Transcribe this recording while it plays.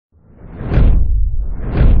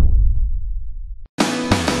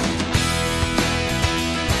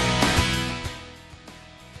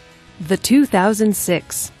The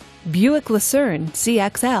 2006 Buick Lucerne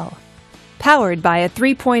CXL, powered by a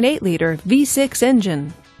 3.8-liter V6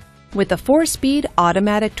 engine with a 4-speed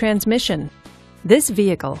automatic transmission. This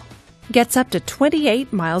vehicle gets up to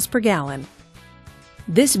 28 miles per gallon.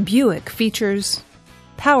 This Buick features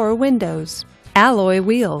power windows, alloy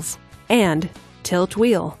wheels, and tilt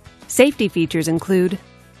wheel. Safety features include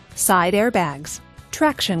side airbags,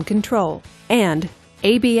 traction control, and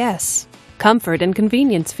ABS. Comfort and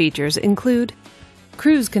convenience features include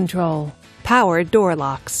cruise control, power door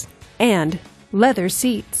locks, and leather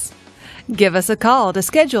seats. Give us a call to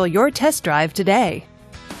schedule your test drive today.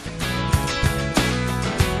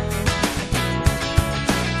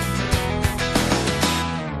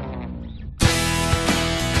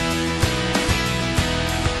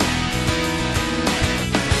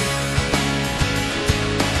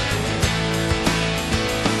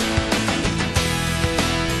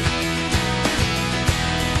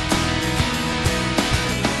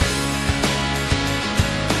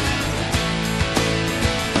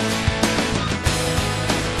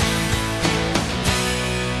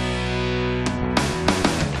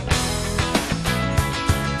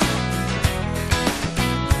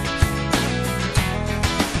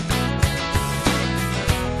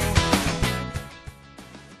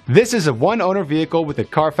 This is a one-owner vehicle with a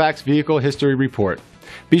Carfax Vehicle History Report.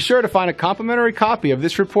 Be sure to find a complimentary copy of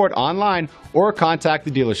this report online or contact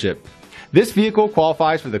the dealership. This vehicle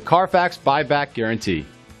qualifies for the Carfax Buyback Guarantee.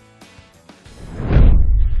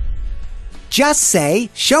 Just say,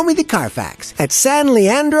 "Show me the Carfax" at San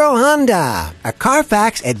Leandro Honda, a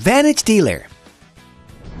Carfax Advantage dealer.